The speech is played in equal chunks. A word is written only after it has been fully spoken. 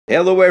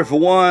Hello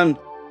everyone,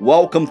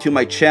 welcome to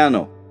my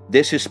channel.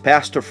 This is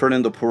Pastor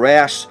Fernando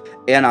Perez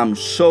and I'm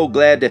so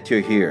glad that you're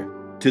here.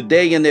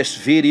 Today in this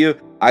video,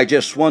 I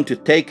just want to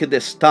take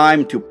this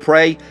time to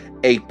pray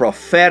a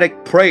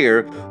prophetic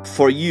prayer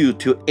for you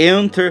to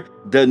enter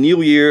the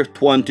new year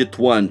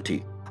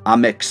 2020.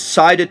 I'm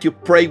excited to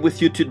pray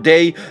with you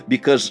today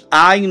because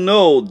I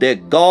know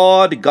that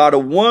God got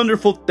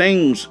wonderful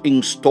things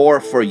in store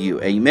for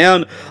you.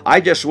 Amen.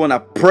 I just want to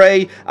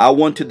pray. I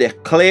want to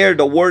declare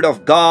the word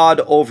of God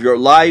over your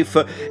life,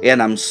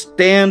 and I'm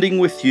standing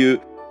with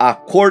you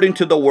according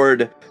to the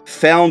word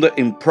found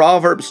in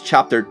Proverbs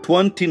chapter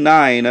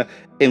 29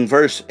 and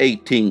verse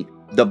 18.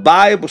 The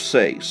Bible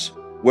says,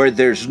 where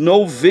there's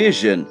no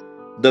vision,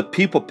 the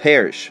people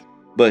perish,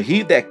 but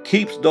he that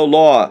keeps the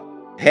law,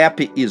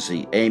 happy is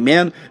he.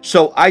 Amen.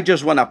 So I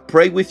just want to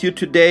pray with you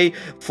today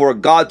for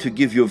God to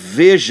give you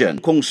vision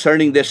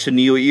concerning this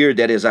new year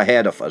that is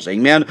ahead of us.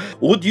 Amen.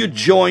 Would you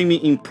join me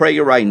in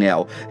prayer right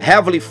now?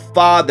 Heavenly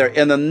Father,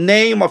 in the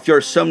name of your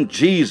Son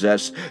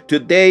Jesus,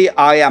 today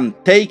I am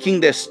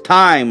taking this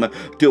time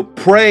to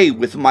pray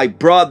with my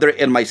brother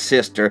and my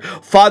sister.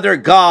 Father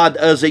God,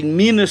 as a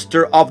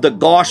minister of the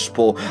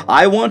gospel,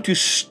 I want to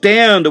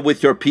stand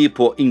with your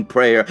people in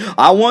prayer.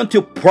 I want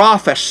to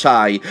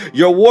prophesy.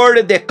 Your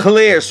word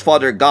declares,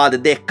 Father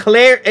God,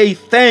 declare a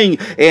thing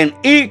and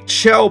it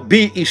shall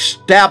be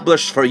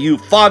established for you.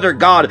 Father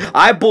God,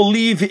 I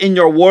believe in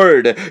your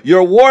word.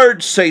 Your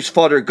word says,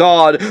 Father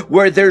God,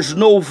 where there's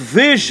no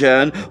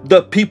vision,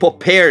 the people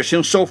perish.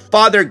 And so,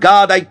 Father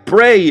God, I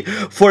pray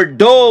for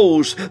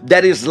those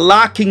that is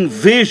lacking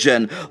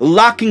vision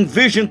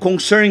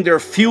concerning their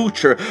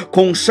future,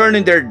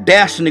 concerning their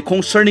destiny,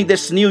 concerning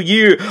this new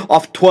year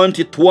of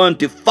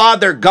 2020.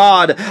 Father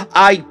God,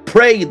 I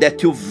pray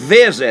that you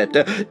visit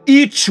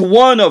each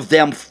one of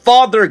them.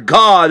 Father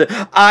God,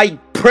 I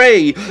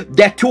pray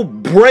that you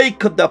break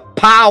the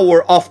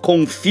power of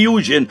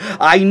confusion.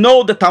 I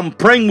know that I'm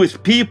praying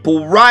with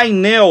people right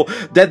now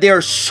that they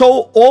are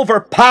so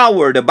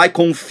overpowered by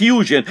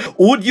confusion.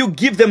 Would you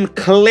give them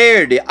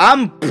clarity?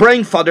 I'm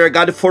praying, Father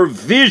God, for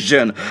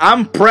vision.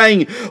 I'm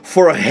praying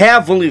for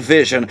heavenly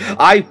vision.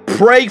 I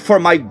pray for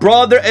my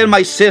brother and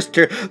my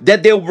sister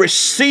that they'll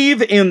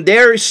receive in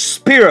their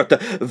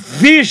spirit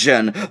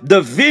vision,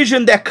 the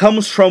vision that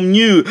comes from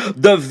you,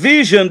 the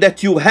vision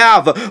that you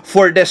have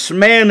for this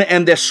man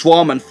and this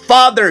woman.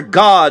 Father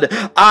God,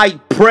 I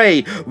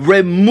pray,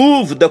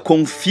 remove the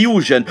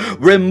confusion,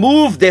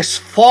 remove this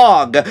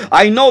fog.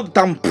 I know that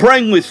I'm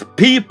praying with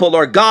people,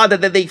 Lord God,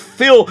 that they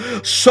feel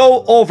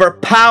so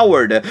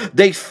overpowered.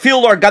 They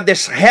feel, Lord God,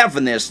 this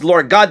heaviness.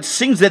 Lord God,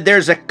 seems that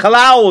there's a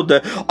cloud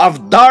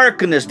of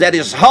darkness that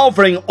is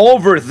hovering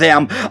over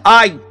them.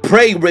 I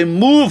pray,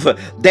 remove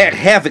that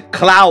heavy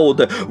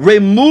cloud,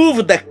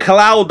 remove the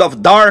cloud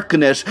of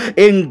darkness,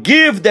 and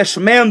give this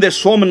man,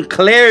 this woman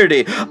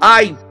clarity.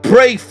 I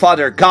pray,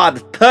 Father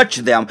God, touch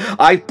them.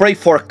 I pray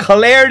for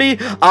clarity.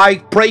 I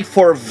pray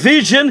for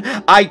vision.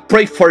 I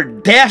pray for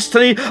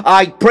destiny.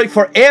 I pray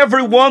for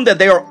everyone that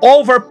they are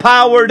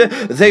overpowered.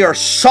 They are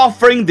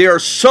suffering. They are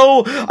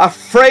so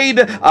afraid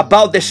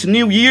about this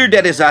new year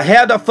that is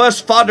ahead of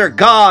us. Father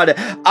God,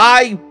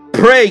 I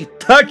pray,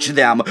 touch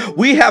them.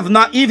 We have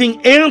not even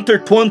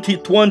entered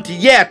 2020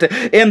 yet,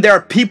 and there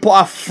are people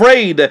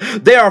afraid.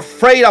 They are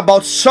afraid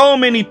about so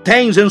many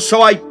things, and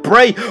so I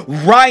pray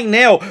right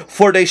now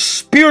for the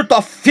spirit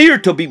of fear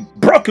to be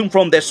broken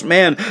from this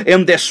man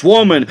and this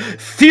woman.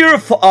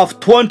 Fearful of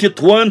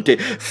 2020,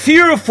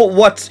 fearful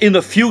what's in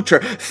the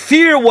future,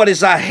 fear what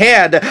is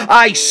ahead.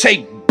 I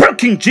say,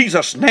 in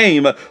Jesus'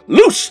 name,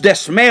 loose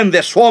this man,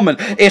 this woman,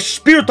 a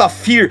spirit of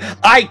fear.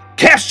 I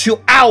cast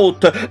you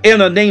out in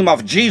the name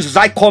of Jesus.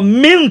 I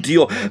command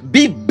you,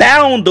 be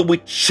bound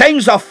with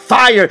chains of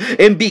fire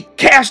and be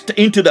cast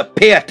into the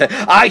pit.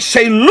 I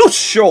say,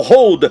 loose your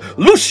hold,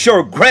 loose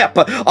your grip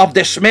of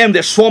this man,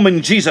 this woman,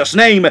 in Jesus'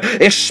 name.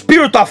 A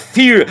spirit of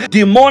fear,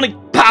 demonic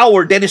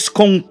power that is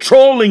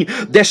controlling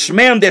this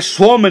man, this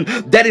woman,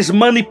 that is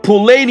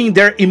manipulating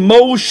their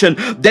emotion,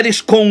 that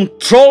is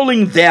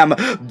controlling them,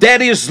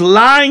 that is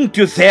lying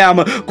to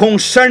them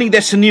concerning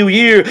this new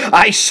year.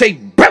 I say,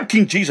 break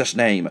in Jesus'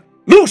 name.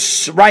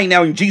 Loose right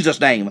now in Jesus'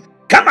 name.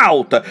 Come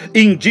out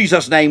in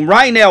Jesus' name.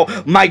 Right now,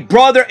 my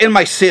brother and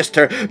my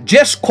sister,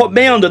 just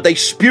command the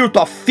spirit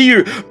of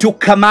fear to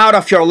come out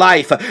of your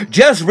life.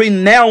 Just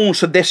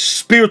renounce this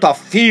spirit of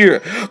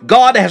fear.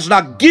 God has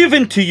not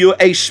given to you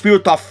a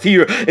spirit of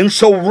fear. And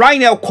so right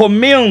now,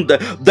 command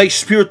the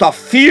spirit of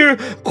fear,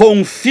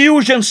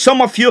 confusion.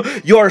 Some of you,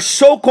 you're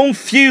so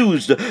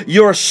confused.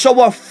 You're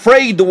so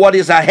afraid what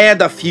is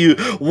ahead of you,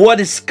 what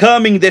is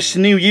coming this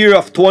new year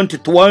of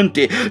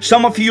 2020.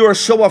 Some of you are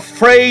so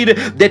afraid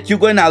that you're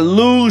going to lose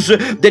lose,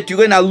 that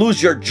you're gonna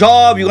lose your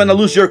job, you're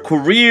gonna lose your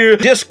career.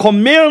 Just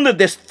command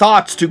these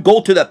thoughts to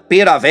go to the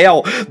pit of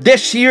hell.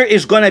 This year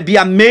is gonna be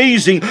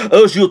amazing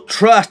as you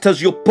trust,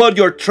 as you put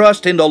your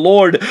trust in the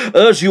Lord,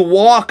 as you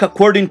walk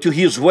according to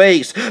His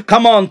ways.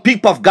 Come on,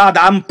 people of God,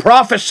 I'm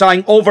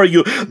prophesying over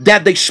you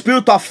that the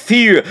spirit of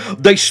fear,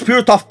 the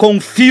spirit of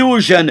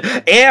confusion,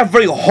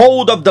 every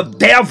hold of the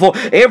devil,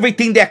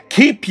 everything that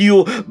keep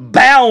you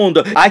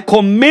bound, I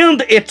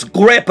command its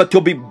grip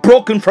to be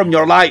broken from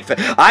your life.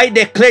 I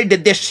declare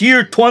that this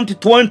year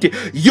 2020,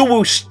 you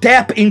will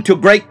step into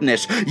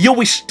greatness. You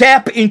will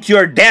step into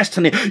your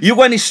destiny. You're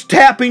going to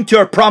step into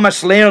your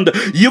promised land.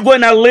 You're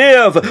going to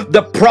live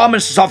the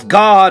promises of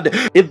God.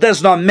 It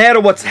does not matter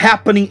what's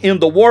happening in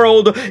the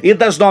world. It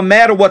does not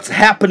matter what's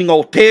happening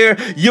out there.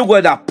 You're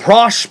going to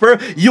prosper.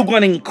 You're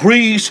going to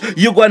increase.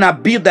 You're going to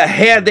be the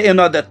head and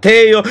not the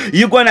tail.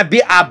 You're going to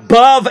be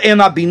above and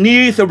not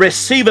beneath.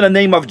 Receive in the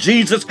name of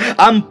Jesus.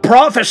 I'm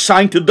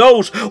prophesying to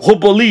those who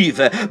believe.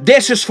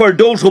 This is for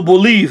those who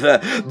believe.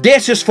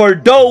 This is for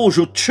those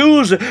who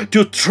choose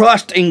to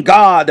trust in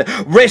God.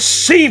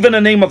 Receive in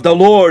the name of the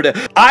Lord.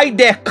 I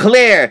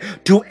declare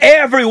to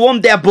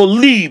everyone that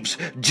believes,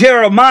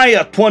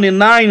 Jeremiah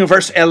 29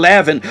 verse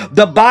 11,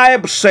 the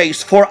Bible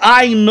says, "For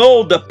I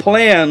know the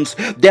plans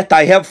that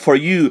I have for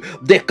you,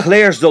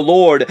 declares the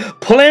Lord,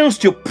 plans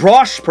to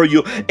prosper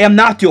you and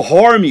not to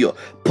harm you,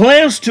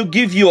 plans to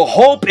give you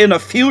hope in the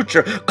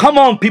future." Come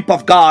on, people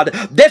of God.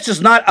 This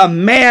is not a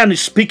man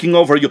speaking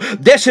over you.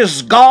 This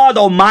is God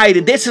Almighty.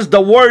 This is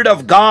the Word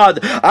of God.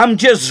 I'm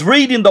just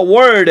reading the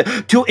Word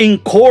to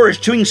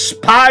encourage, to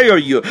inspire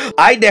you.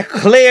 I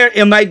declare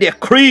and I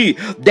decree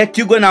that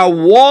you're going to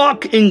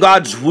walk in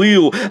God's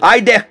will. I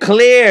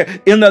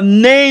declare in the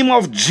name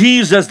of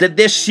Jesus that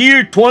this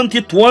year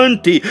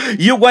 2020,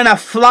 you're going to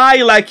fly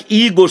like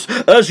eagles.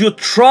 As you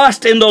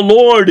trust in the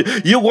Lord,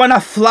 you're going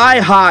to fly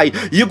high.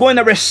 You're going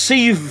to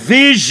receive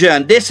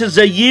vision. This is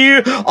a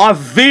year of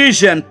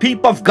vision.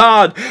 People of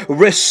God,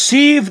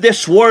 receive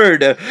this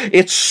word.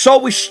 It's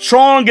so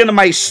strong in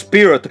my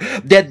spirit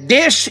that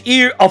this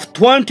year of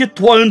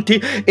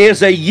 2020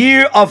 is a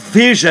year of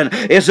vision.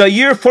 It's a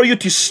year for you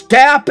to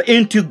step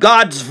into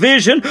God's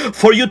vision,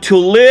 for you to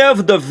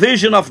live the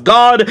vision of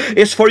God.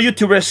 It's for you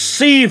to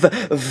receive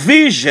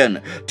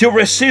vision, to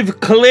receive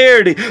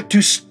clarity,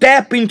 to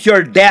step into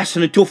your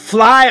destiny, to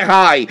fly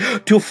high,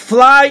 to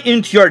fly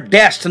into your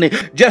destiny.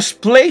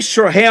 Just place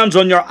your hands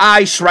on your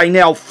eyes right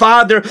now.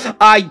 Father,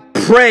 I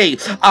pray,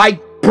 I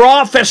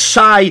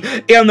prophesy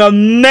in the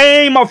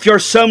name of your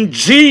Son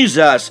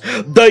Jesus.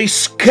 The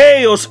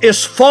scales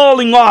is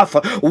falling off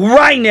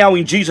right now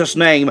in Jesus'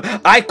 name.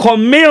 I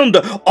command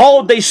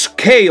all the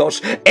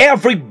scales,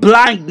 every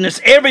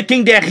blindness,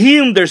 everything that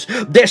hinders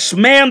this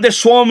man,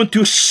 this woman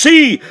to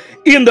see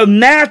in the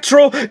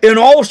natural and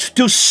also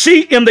to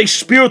see in the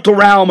spiritual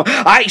realm.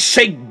 I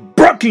say,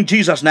 broken in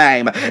Jesus'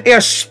 name.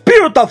 A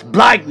spirit of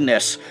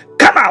blindness,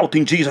 come out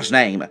in Jesus'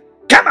 name.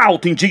 Come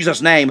out in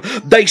Jesus' name.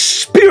 The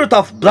spirit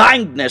of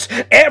blindness,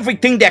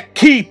 everything that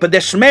keep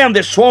this man,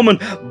 this woman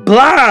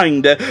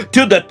blind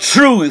to the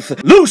truth,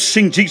 loose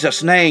in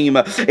Jesus' name.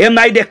 And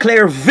I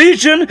declare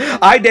vision,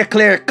 I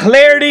declare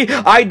clarity,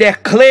 I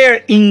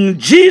declare in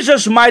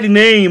Jesus' mighty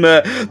name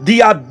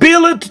the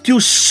ability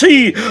to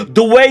see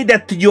the way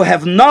that you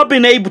have not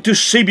been able to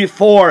see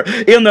before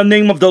in the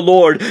name of the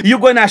Lord. You're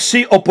going to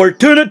see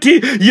opportunity.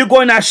 You're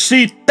going to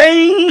see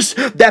things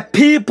that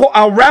people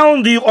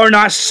around you are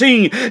not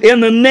seeing.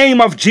 In the name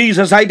of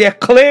Jesus, I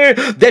declare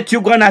that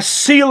you're gonna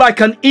see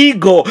like an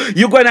eagle.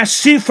 You're gonna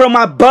see from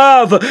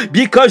above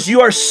because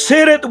you are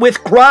seated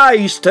with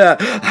Christ.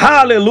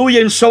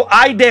 Hallelujah. And so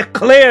I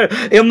declare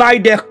and I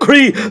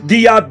decree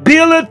the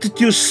ability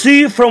to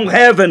see from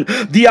heaven,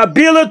 the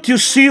ability to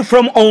see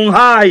from on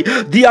high,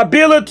 the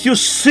ability to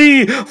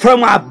see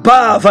from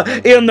above.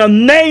 In the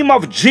name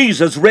of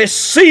Jesus,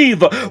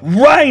 receive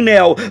right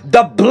now.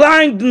 The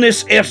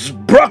blindness is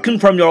broken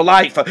from your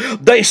life.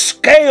 The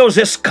scales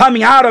is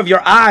coming out of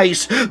your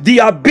eyes. The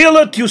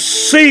ability to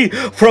see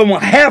from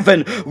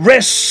heaven,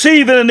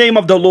 receive in the name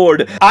of the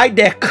Lord. I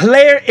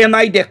declare and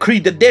I decree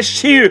that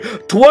this year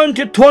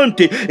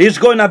 2020 is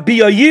going to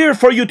be a year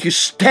for you to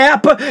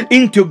step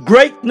into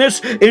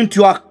greatness and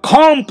to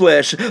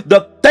accomplish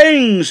the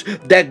things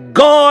that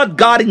God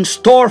got in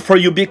store for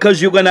you,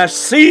 because you're going to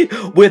see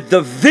with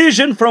the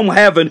vision from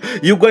heaven.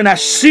 You're going to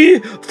see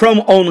from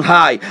on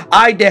high.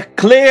 I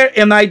declare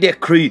and I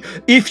decree.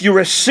 If you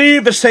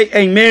receive, say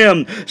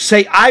amen.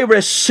 Say, I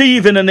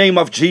receive in the name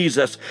of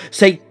Jesus.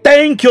 Say,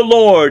 thank you,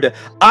 Lord.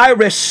 I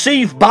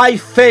receive by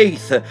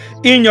faith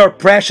in your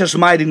precious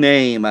mighty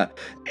name.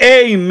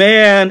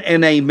 Amen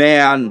and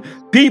amen.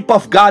 People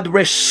of God,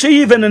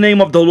 receive in the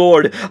name of the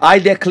Lord. I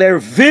declare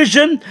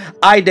vision,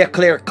 I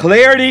declare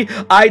clarity,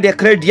 I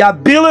declare the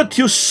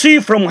ability to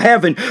see from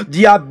heaven,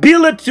 the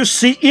ability to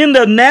see in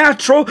the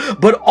natural,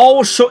 but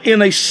also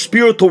in a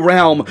spiritual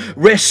realm.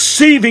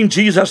 Receive in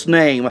Jesus'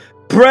 name.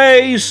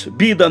 Praise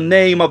be the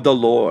name of the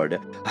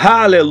Lord.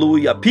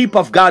 Hallelujah. People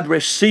of God,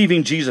 receive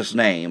in Jesus'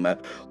 name.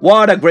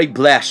 What a great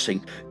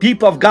blessing.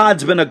 People of God,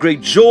 it's been a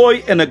great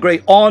joy and a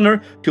great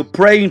honor to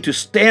pray and to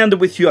stand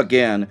with you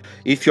again.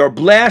 If you're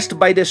blessed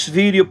by this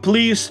video,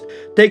 please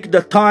take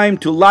the time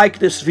to like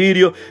this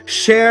video,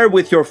 share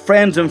with your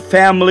friends and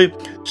family,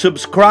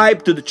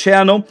 subscribe to the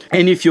channel,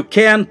 and if you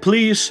can,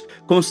 please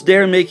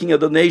consider making a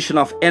donation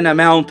of an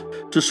amount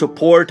to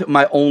support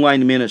my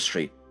online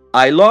ministry.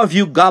 I love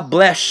you. God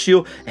bless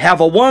you. Have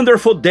a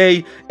wonderful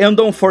day. And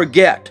don't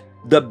forget,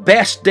 the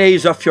best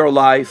days of your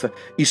life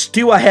is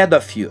still ahead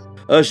of you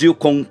as you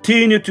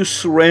continue to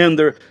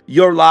surrender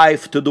your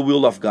life to the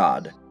will of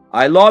God.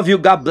 I love you.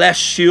 God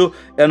bless you.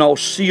 And I'll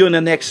see you in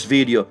the next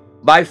video.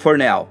 Bye for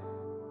now.